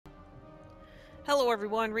Hello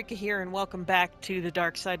everyone, Rika here, and welcome back to the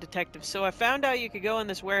Darkside Detective. So I found out you could go in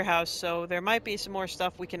this warehouse, so there might be some more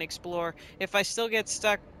stuff we can explore. If I still get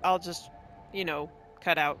stuck, I'll just,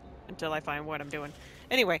 cut out until I find what I'm doing.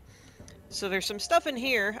 Anyway, so there's some stuff in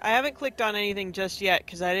here. I haven't clicked on anything just yet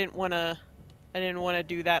because I didn't want to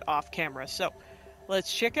do that off camera. So,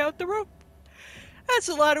 let's check out the rope. That's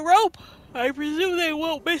a lot of rope. I presume they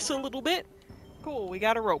won't miss a little bit. Cool, we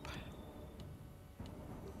got a rope.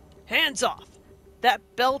 Hands off!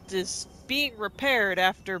 That belt is being repaired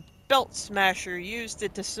after Belt Smasher used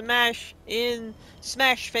it to smash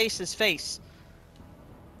Face's face.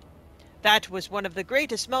 That was one of the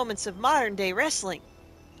greatest moments of modern-day wrestling.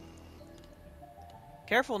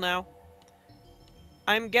 Careful now.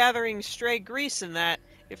 I'm gathering stray grease in that.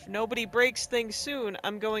 If nobody breaks things soon,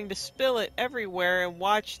 I'm going to spill it everywhere and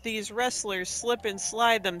watch these wrestlers slip and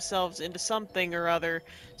slide themselves into something or other,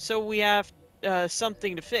 so we have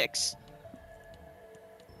something to fix.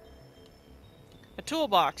 A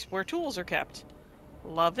toolbox where tools are kept.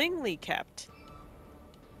 Lovingly kept.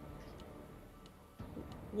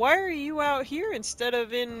 Why are you out here instead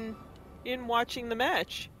of in watching the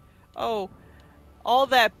match? Oh, all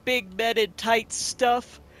that big bedded tight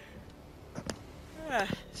stuff.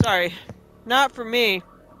 Sorry. Not for me.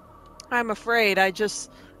 I'm afraid I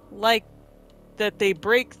just like that they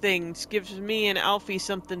break things gives me and Alfie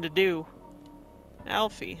something to do.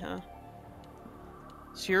 Alfie, huh?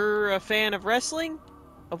 So you're a fan of wrestling?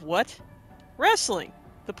 Of what? Wrestling!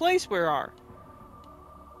 The place we are.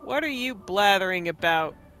 What are you blathering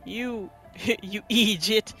about? You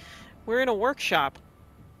idiot. We're in a workshop.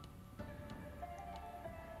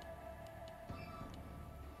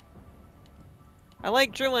 I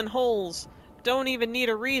like drilling holes. Don't even need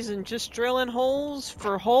a reason, just drilling holes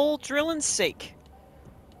for hole drilling's sake.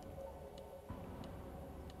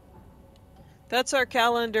 That's our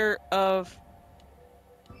calendar of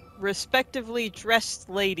respectively dressed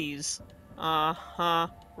ladies. Uh-huh.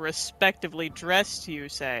 Respectively dressed, you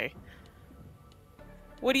say.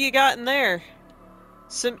 What do you got in there?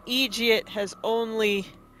 Some idiot has only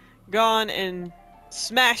gone and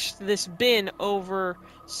smashed this bin over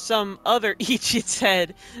some other idiot's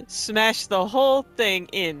head. Smashed the whole thing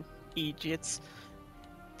in, idiots.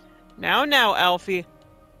 Now, Alfie.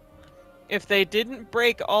 If they didn't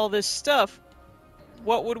break all this stuff,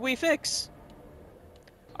 what would we fix?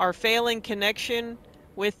 Our failing connection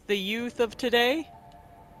with the youth of today?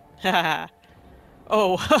 Haha.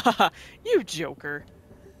 Oh, haha, you joker.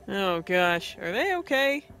 Oh gosh, are they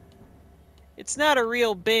okay? It's not a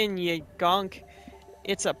real bin, you gonk.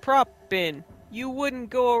 It's a prop bin. You wouldn't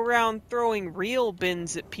go around throwing real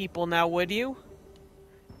bins at people now, would you?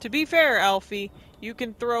 To be fair, Alfie, you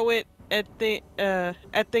can throw it at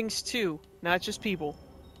things too, not just people.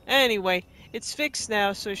 Anyway, it's fixed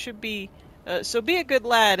now, so so be a good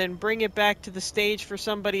lad and bring it back to the stage for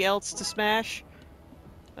somebody else to smash.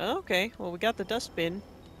 Okay, well we got the dustbin.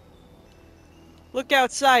 Look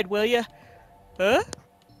outside, will ya? Huh?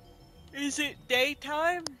 Is it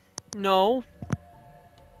daytime? No.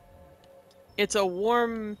 It's a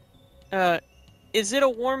warm, is it a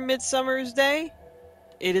warm midsummer's day?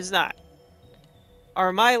 It is not.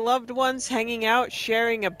 Are my loved ones hanging out,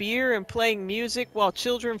 sharing a beer, and playing music while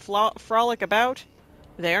children frolic about?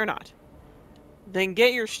 They are not. Then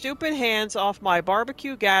get your stupid hands off my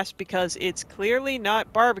barbecue gas because it's clearly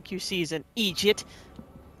not barbecue season, idiot.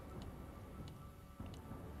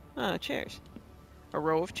 Ah, chairs. A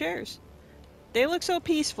row of chairs. They look so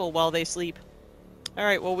peaceful while they sleep.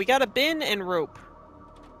 Alright, well we got a bin and rope.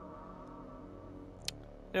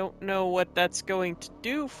 Don't know what that's going to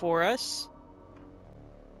do for us.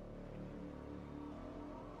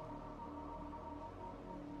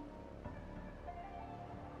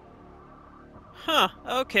 Huh,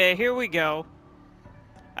 okay, here we go.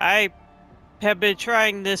 I have been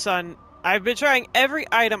trying this on... I've been trying every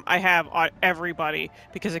item I have on everybody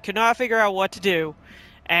because I could not figure out what to do.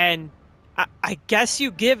 And I guess you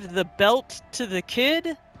give the belt to the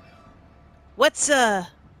kid? What's that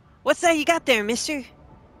you got there, mister?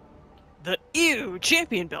 The ew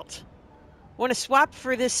champion belt. Want to swap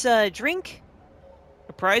for this, drink?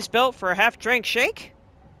 A prize belt for a half-drank shake?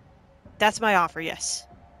 That's my offer, yes.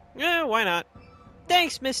 Yeah, why not?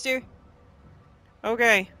 Thanks, mister.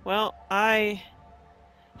 Okay, well, I'm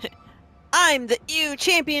the ew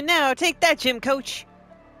champion now. Take that, gym coach.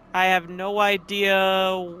 I have no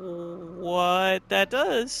idea what that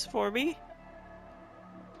does for me.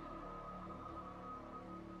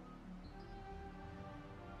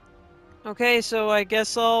 Okay, so I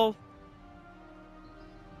guess I'll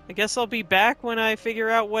be back when I figure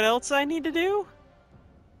out what else I need to do.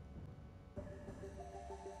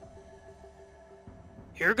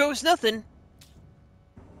 Here goes nothing.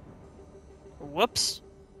 Whoops.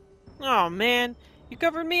 Oh man, you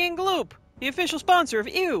covered me in gloop, the official sponsor of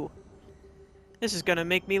Ew. This is gonna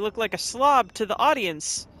make me look like a slob to the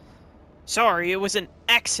audience. Sorry, it was an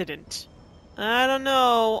accident. I don't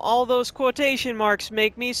know, all those quotation marks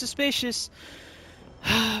make me suspicious.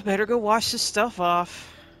 Better go wash this stuff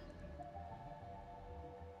off.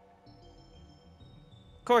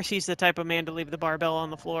 Of course he's the type of man to leave the barbell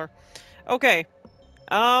on the floor. Okay,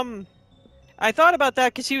 I thought about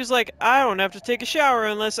that because he was like, I don't have to take a shower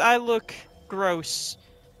unless I look gross.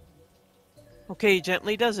 Okay, he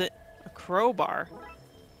gently does it. A crowbar.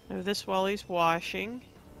 Have this while he's washing.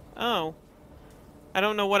 Oh. I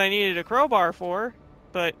don't know what I needed a crowbar for,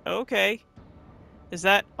 but okay. Is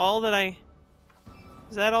that all that I...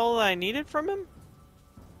 Is that all that I needed from him?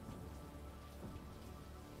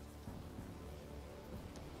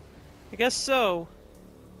 I guess so.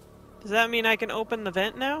 Does that mean I can open the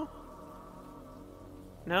vent now?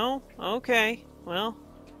 No? Okay. Well.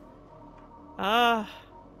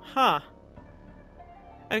 Huh.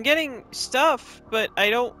 I'm getting stuff, but I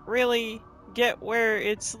don't really get where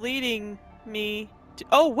it's leading me to...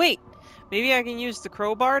 Oh, wait! Maybe I can use the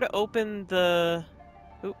crowbar to open the...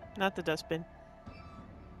 Oop, not the dustbin.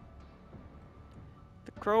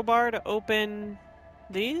 The crowbar to open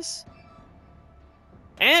these?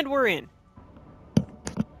 And we're in.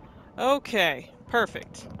 Okay,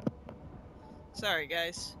 perfect. Sorry,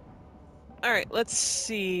 guys. Alright, let's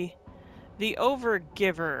see. The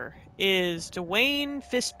Overgiver is Dwayne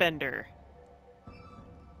Fistbender.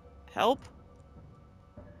 Help?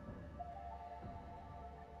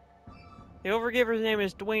 The Overgiver's name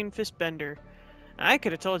is Dwayne Fistbender. I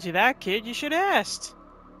could have told you that, kid. You should have asked.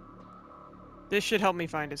 This should help me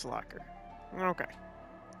find his locker. Okay.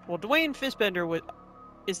 Well, Dwayne Fistbender was...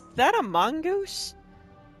 Is that a mongoose?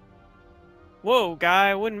 Whoa, guy,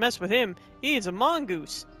 I wouldn't mess with him. He's a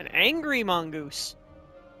mongoose. An angry mongoose.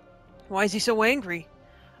 Why is he so angry?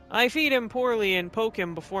 I feed him poorly and poke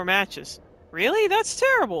him before matches. Really? That's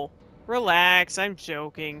terrible. Relax, I'm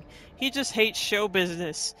joking. He just hates show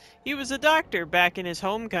business. He was a doctor back in his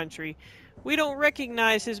home country. We don't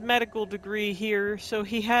recognize his medical degree here, so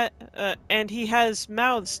and he has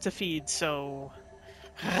mouths to feed, so...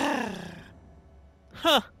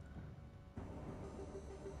 Huh.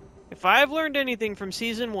 If I've learned anything from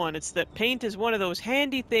Season 1, it's that paint is one of those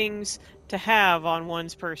handy things to have on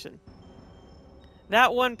one's person.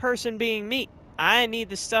 That one person being me. I need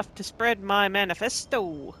the stuff to spread my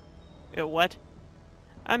manifesto. What?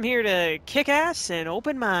 I'm here to kick ass and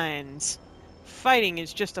open minds. Fighting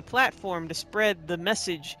is just a platform to spread the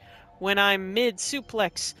message. When I'm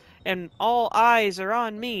mid-suplex and all eyes are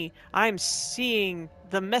on me, I'm seeing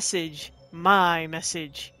the message, my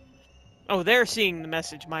message. Oh, they're seeing the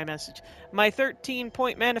message, my message. My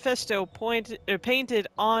 13-point manifesto painted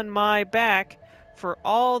on my back for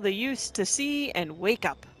all the youths to see and wake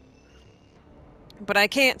up. But I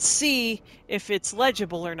can't see if it's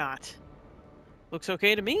legible or not. Looks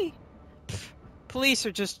okay to me. Pfft, police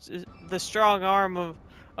are just the strong arm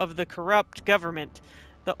of the corrupt government.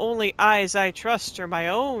 The only eyes I trust are my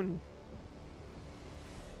own.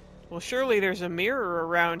 Well, surely there's a mirror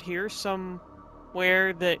around here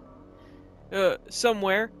somewhere that...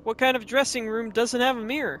 somewhere. What kind of dressing room doesn't have a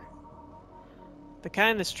mirror? The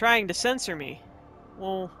kind that's trying to censor me.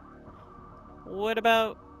 Well, what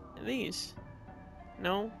about these?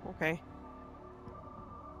 No? Okay.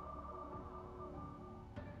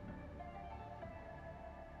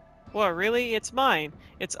 What, really? It's mine.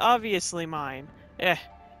 It's obviously mine.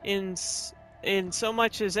 In so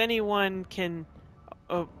much as anyone can...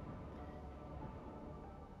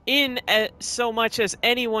 so much as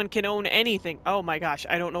anyone can own anything. Oh my gosh,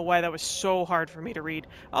 I don't know why that was so hard for me to read.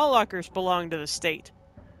 All lockers belong to the state.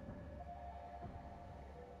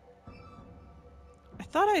 I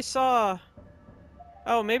thought I saw...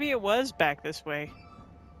 Oh, maybe it was back this way.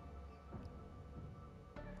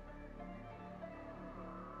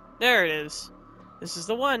 There it is. This is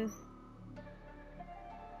the one.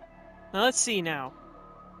 Now let's see now.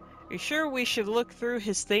 Are you sure we should look through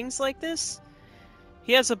his things like this?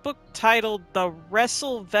 He has a book titled The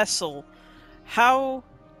Wrestle Vessel. How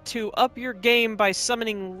to Up Your Game by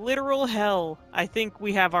Summoning Literal Hell. I think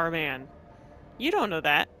we have our man. You don't know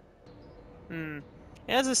that. It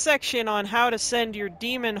has a section on how to send your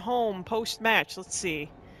demon home post-match. Let's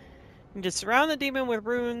see. You just surround the demon with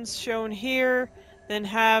runes shown here, then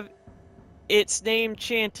have its name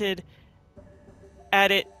chanted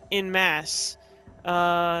at it in mass.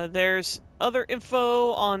 There's other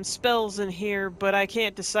info on spells in here, but I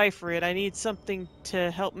can't decipher it. I need something to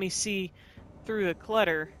help me see through the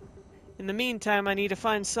clutter. In the meantime, I need to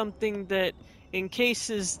find something that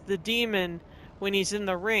encases the demon when he's in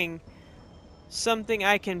the ring. Something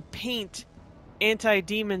I can paint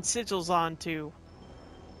anti-demon sigils onto.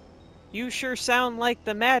 You sure sound like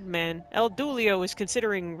the madman. El Dulio is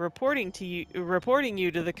considering reporting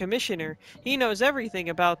you to the commissioner. He knows everything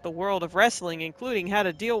about the world of wrestling, including how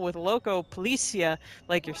to deal with loco policia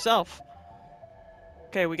like yourself.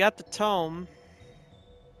 Okay, we got the tome.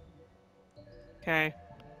 Okay.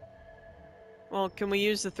 Well, can we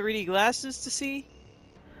use the 3D glasses to see?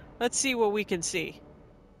 Let's see what we can see.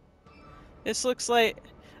 This looks like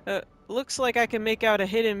I can make out a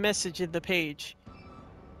hidden message in the page.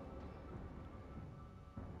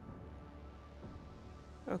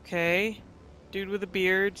 Okay. Dude with a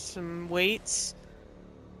beard, some weights.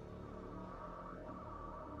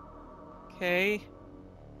 Okay.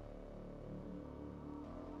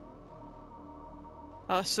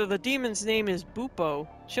 So the demon's name is Bupo.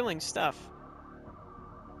 Chilling stuff.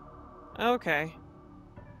 Okay.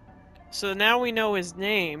 So now we know his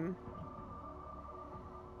name.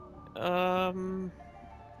 But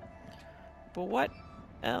what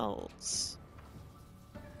else?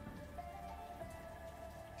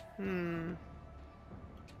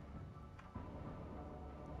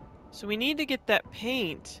 So we need to get that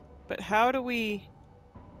paint, but how do we...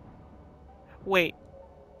 Wait.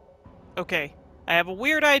 Okay. I have a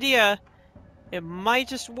weird idea. It might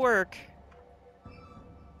just work.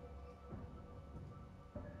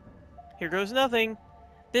 Here goes nothing.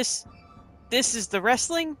 This is the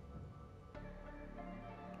wrestling?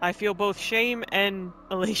 I feel both shame and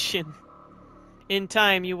elation. In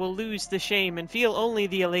time, you will lose the shame and feel only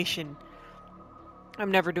the elation.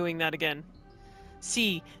 I'm never doing that again.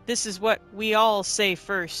 See, this is what we all say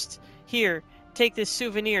first. Here, take this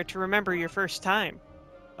souvenir to remember your first time.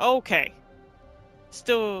 Okay.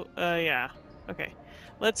 Still, yeah. Okay.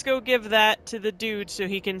 Let's go give that to the dude so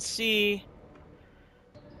he can see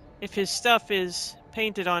if his stuff is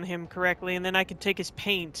painted on him correctly, and then I can take his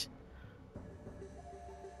paint.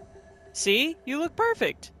 See? You look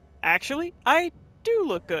perfect. Actually, I do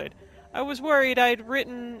look good. I was worried I'd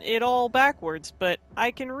written it all backwards, but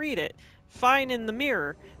I can read it. Fine in the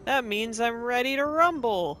mirror. That means I'm ready to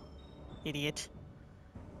rumble. Idiot.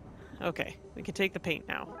 Okay, we can take the paint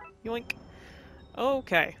now. Yoink.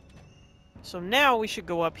 Okay. So now we should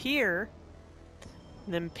go up here,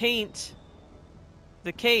 and then paint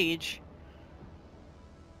the cage.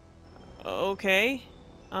 Okay.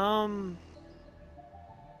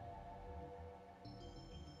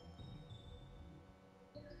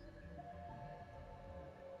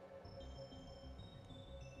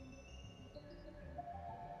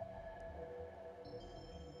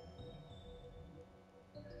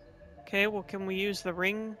 Okay, well, can we use the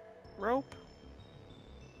ring rope?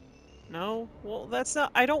 No? Well, that's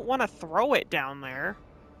not... I don't want to throw it down there.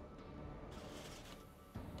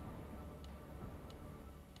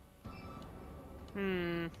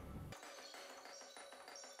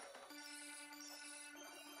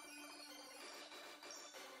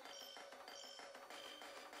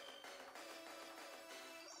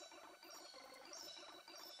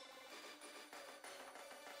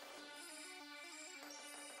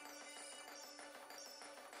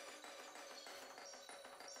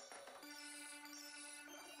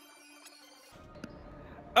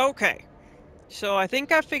 Okay. So I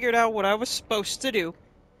think I figured out what I was supposed to do.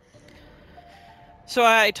 So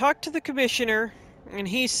I talked to the commissioner, and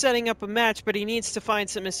he's setting up a match, but he needs to find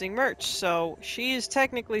some missing merch. So she is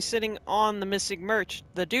technically sitting on the missing merch.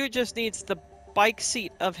 The dude just needs the bike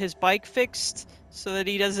seat of his bike fixed so that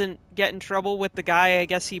he doesn't get in trouble with the guy I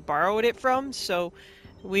guess he borrowed it from. So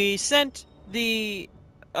we sent the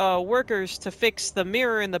workers to fix the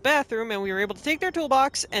mirror in the bathroom, and we were able to take their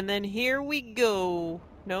toolbox, and then here we go.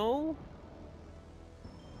 No?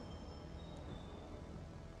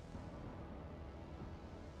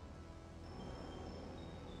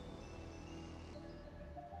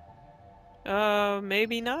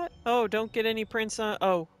 Maybe not? Oh, don't get any prints on...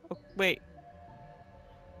 Oh, wait.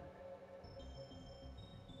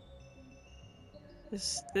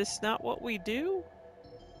 Is this not what we do?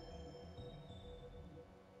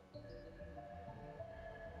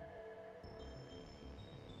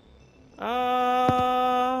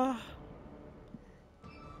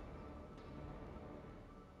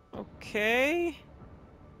 Okay.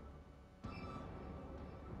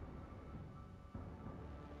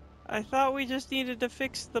 I thought we just needed to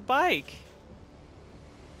fix the bike.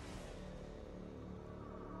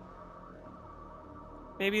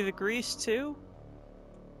 Maybe the grease too?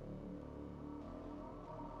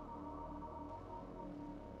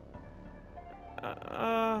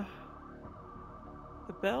 The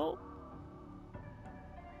belt?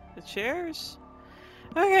 The chairs?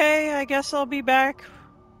 Okay, I guess I'll be back.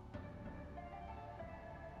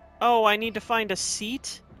 Oh, I need to find a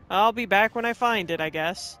seat? I'll be back when I find it, I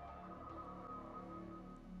guess.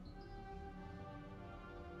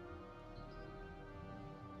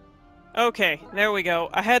 Okay, there we go.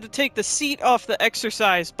 I had to take the seat off the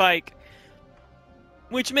exercise bike.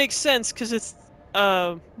 Which makes sense, because it's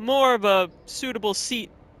more of a suitable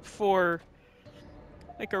seat for,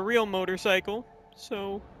 like, a real motorcycle.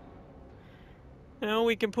 So, now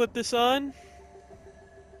we can put this on.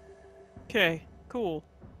 Okay, cool.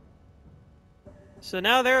 So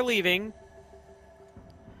now they're leaving.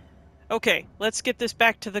 Okay, let's get this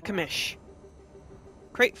back to the commish.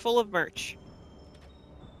 Crate full of merch.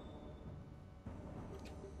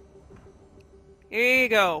 Here you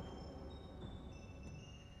go.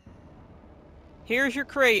 Here's your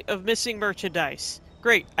crate of missing merchandise.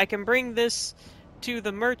 Great, I can bring this to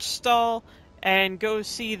the merch stall and go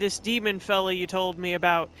see this demon fella you told me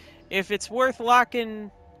about. If it's worth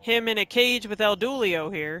locking him in a cage with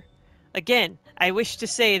Eldulio here. Again, I wish to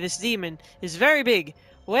say this demon is very big,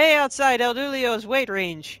 way outside Eldulio's weight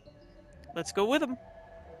range. Let's go with him.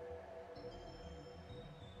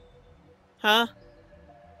 Huh?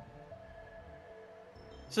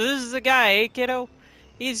 So this is the guy, eh, kiddo?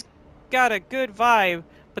 He's got a good vibe,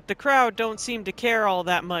 but the crowd don't seem to care all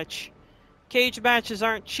that much. Cage matches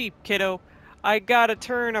aren't cheap, kiddo. I gotta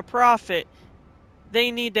turn a profit.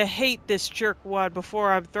 They need to hate this jerkwad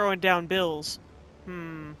before I'm throwing down bills.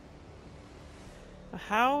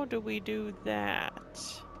 How do we do that?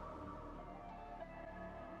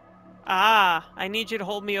 Ah, I need you to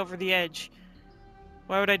hold me over the edge.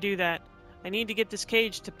 Why would I do that? I need to get this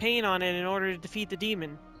cage to paint on it in order to defeat the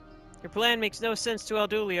demon. Your plan makes no sense to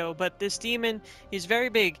Eldulio, but this demon is very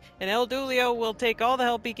big, and Eldulio will take all the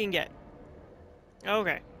help he can get.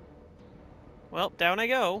 Okay. Well, down I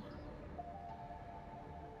go.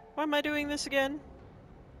 Why am I doing this again?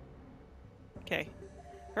 Okay.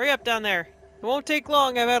 Hurry up down there. It won't take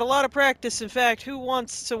long. I've had a lot of practice. In fact, who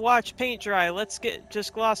wants to watch paint dry? Let's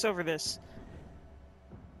just gloss over this.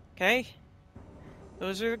 Okay.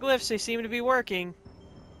 Those are the glyphs. They seem to be working.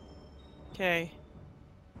 Okay.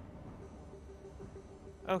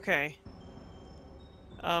 Okay.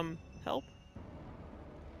 Help?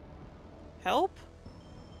 Help?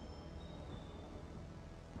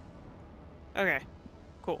 Okay.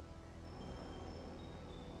 Cool.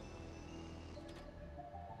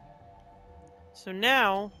 So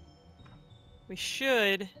now, we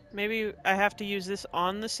should... Maybe I have to use this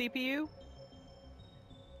on the CPU?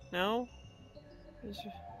 No?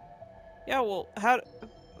 Yeah, well, how...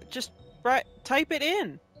 Just type it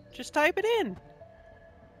in. Just type it in.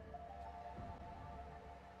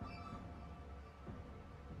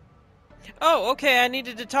 Oh, okay, I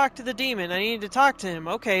needed to talk to the demon. I needed to talk to him.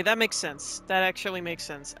 Okay, that makes sense. That actually makes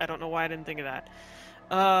sense. I don't know why I didn't think of that.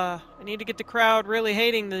 I need to get the crowd really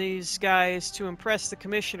hating these guys to impress the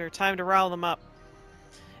commissioner. Time to rile them up.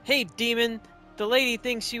 Hey, demon, the lady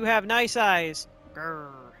thinks you have nice eyes.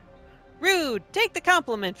 Grrr. Rude! Take the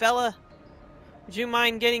compliment, fella! Would you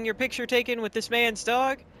mind getting your picture taken with this man's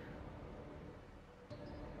dog?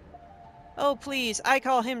 Oh, please, I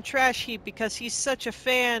call him Trash Heap because he's such a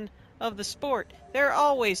fan of the sport. They're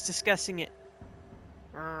always discussing it.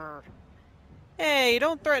 Grrr. Hey,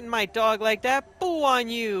 don't threaten my dog like that. Boo on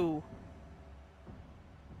you!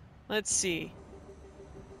 Let's see.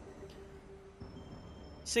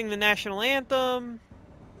 Sing the national anthem.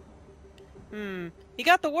 He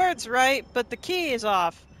got the words right, but the key is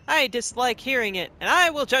off. I dislike hearing it, and I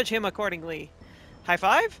will judge him accordingly. High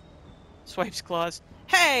five? Swipes claws.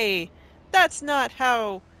 Hey! That's not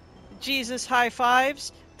how Jesus high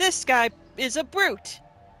fives. This guy is a brute.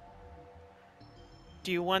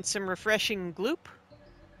 Do you want some refreshing gloop?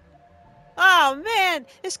 Oh man,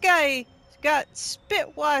 this guy got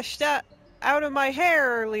spit washed out of my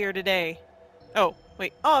hair earlier today. Oh,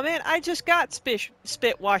 wait. Oh man, I just got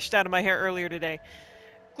spit washed out of my hair earlier today.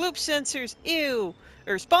 Gloop censors, ew.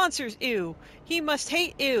 Or sponsors, ew. He must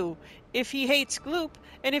hate ew. If he hates Gloop,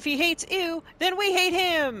 and if he hates ew, then we hate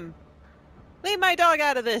him. Leave my dog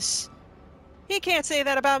out of this. He can't say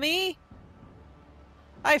that about me.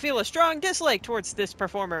 I feel a strong dislike towards this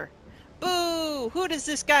performer. Boo! Who does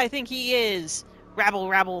this guy think he is? Rabble,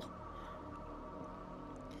 rabble.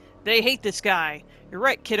 They hate this guy. You're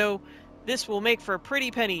right, kiddo. This will make for a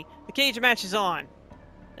pretty penny. The cage match is on.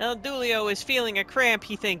 Eldulio is feeling a cramp,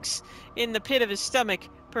 he thinks, in the pit of his stomach.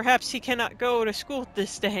 Perhaps he cannot go to school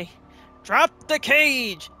this day. Drop the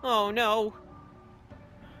cage! Oh no.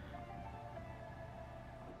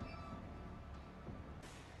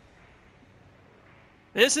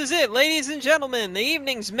 This is it, ladies and gentlemen, the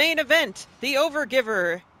evening's main event, the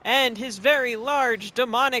Overgiver and his very large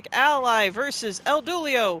demonic ally versus El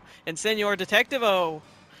Dulio and Senor Detectivo.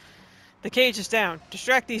 The cage is down.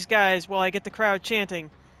 Distract these guys while I get the crowd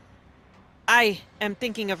chanting. I am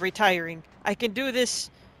thinking of retiring. I can do this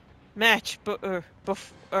match,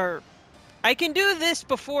 I can do this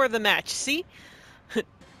before the match, see?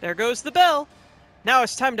 There goes the bell. Now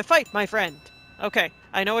it's time to fight, my friend. Okay,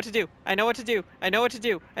 I know what to do. I know what to do. I know what to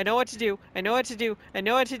do. I know what to do. I know what to do. I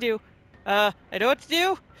know what to do. I know what to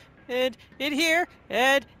do. And in here.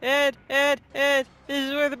 And. This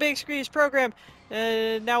is where the big screen is programmed.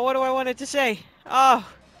 Now what do I want it to say? Oh.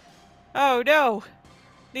 Oh, no.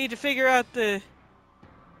 Need to figure out the...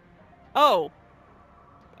 Oh.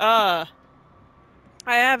 I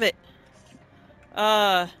have it.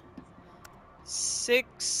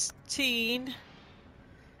 16...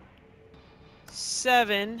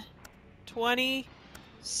 7,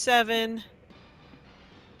 27,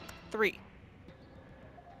 3.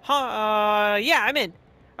 Yeah, I'm in.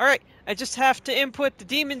 Alright, I just have to input the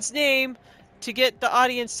demon's name to get the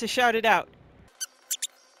audience to shout it out.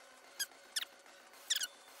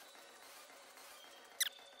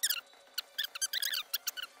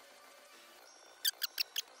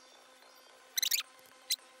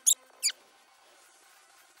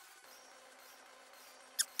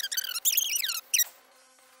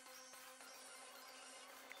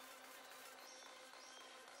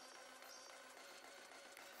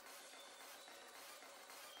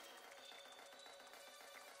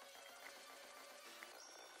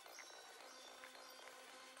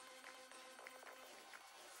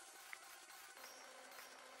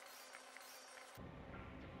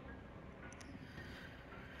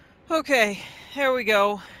 Okay, here we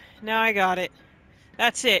go. Now I got it.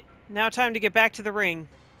 That's it. Now time to get back to the ring.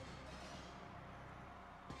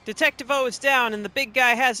 Detective O is down and the big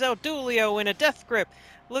guy has El Dulio in a death grip.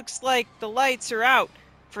 Looks like the lights are out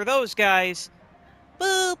for those guys.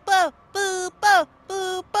 Bupo! Bupo!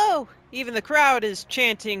 Bupo! Even the crowd is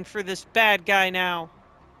chanting for this bad guy now.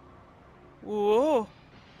 Whoa.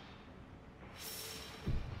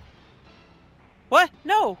 What?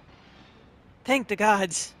 No! Thank the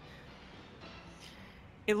gods.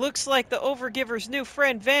 It looks like the Overgiver's new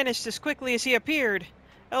friend vanished as quickly as he appeared.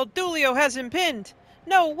 El Dulio has him pinned.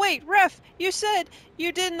 No, wait, ref! You said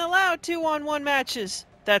you didn't allow 2-on-1 matches.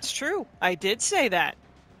 That's true. I did say that.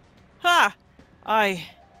 Ha! I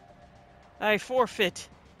forfeit.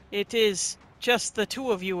 It is just the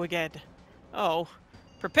two of you again. Oh.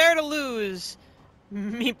 Prepare to lose,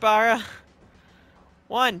 mi para.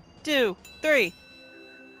 1, 2, 3.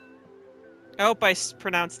 I hope I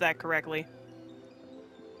pronounced that correctly.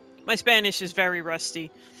 My Spanish is very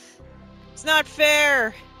rusty. It's not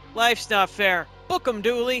fair! Life's not fair. Book 'em,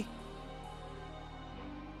 Dooley.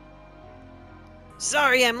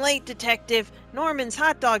 Sorry I'm late, Detective. Norman's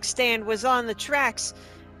hot dog stand was on the tracks.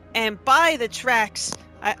 And by the tracks.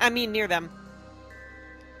 I mean near them.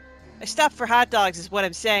 I stopped for hot dogs is what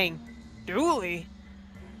I'm saying. Dooley?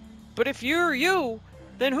 But if you're you,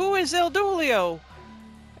 then who is El Dulio?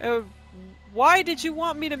 Why did you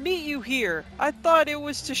want me to meet you here? I thought it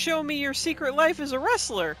was to show me your secret life as a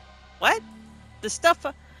wrestler. What? The stuff...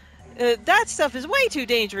 that stuff is way too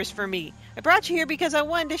dangerous for me. I brought you here because I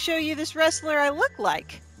wanted to show you this wrestler I look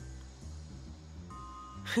like.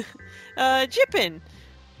 Jippin,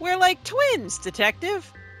 we're like twins,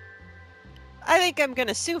 Detective. I think I'm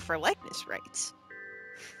gonna sue for likeness rights.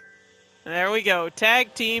 There we go,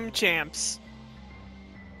 tag team champs.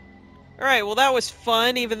 Alright, well that was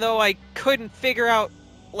fun, even though I couldn't figure out,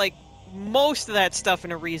 like, most of that stuff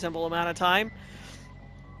in a reasonable amount of time.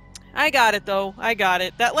 I got it, though. I got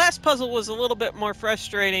it. That last puzzle was a little bit more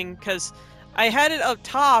frustrating, because I had it up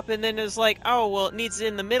top, and then it was like, oh, well, it needs it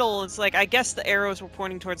in the middle. It's like, I guess the arrows were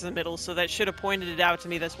pointing towards the middle, so that should have pointed it out to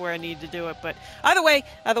me. That's where I needed to do it. But either way,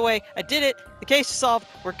 I did it. The case is solved.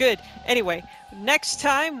 We're good. Anyway, next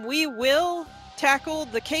time we will tackle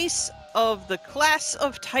the case of the Class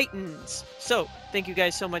of Titans. So, thank you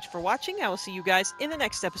guys so much for watching. I will see you guys in the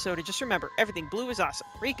next episode. And just remember, everything blue is awesome.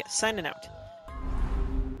 Rika, signing out.